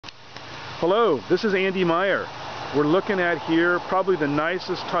Hello, this is Andy Meyer. We're looking at here probably the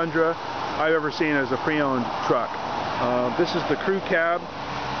nicest Tundra I've ever seen as a pre-owned truck. This is the crew cab,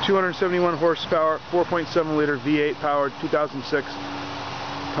 271 horsepower, 4.7 liter V8 powered 2006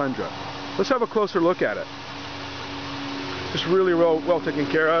 Tundra. Let's have a closer look at it. Just really well taken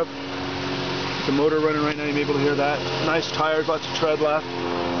care of. The motor running right now, you may be able to hear that. Nice tires, lots of tread left.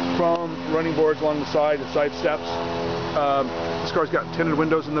 Chrome running boards along the side steps. This car's got tinted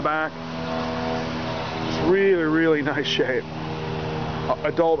windows in the back. It's really nice shape.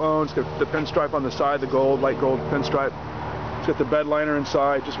 Adult owned. It's got the pinstripe on the side, the light gold pinstripe. It's got the bed liner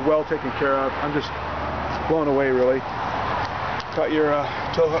inside, just well taken care of. I'm just blown away, really. Got your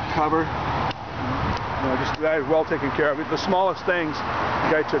tow hook cover. You know, just that is well taken care of. The smallest things the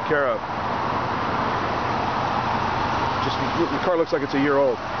guy took care of. Just the car looks like it's a year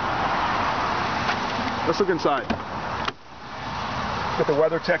old. Let's look inside. Got the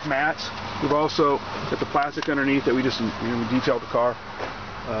WeatherTech mats. We've also got the plastic underneath that we just we detailed the car.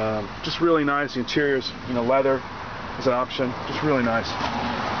 Just really nice. The interior's leather is an option. Just really nice.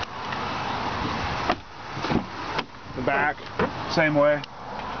 The back, same way.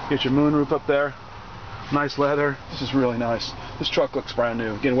 Get your moonroof up there. Nice leather. This is really nice. This truck looks brand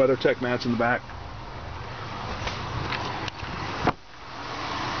new. Again, WeatherTech mats in the back.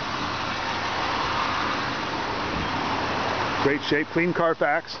 Great shape, clean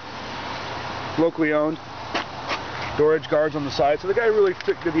Carfax, locally owned, door edge guards on the side. So the guy really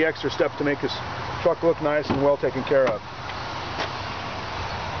did the extra step to make his truck look nice and well taken care of.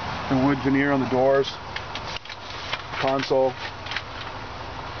 The wood veneer on the doors, console.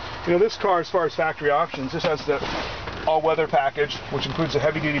 This car, as far as factory options, this has the all-weather package, which includes a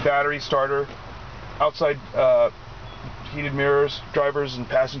heavy-duty battery, starter, outside heated mirrors, drivers and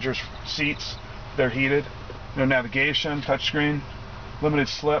passengers' seats, they're heated. Navigation, touchscreen, limited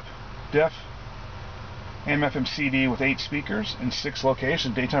slip, diff, AM/FM CD with 8 speakers and 6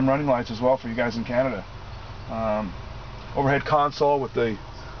 locations, daytime running lights as well for you guys in Canada. Overhead console with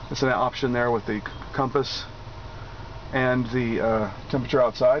it's an option there with the compass and the temperature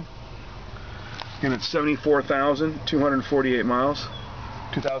outside. Again, it's 74,248 miles,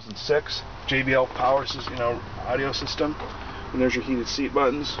 2006. JBL power system, audio system, and there's your heated seat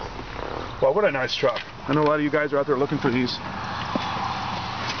buttons. Well, what a nice truck. I know a lot of you guys are out there looking for these. A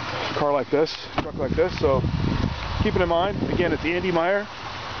car like this, a truck like this, so keep it in mind. Again, it's Andy Meyer.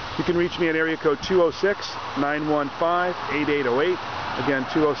 You can reach me at area code 206-915-8808. Again,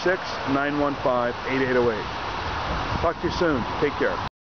 206-915-8808. Talk to you soon. Take care.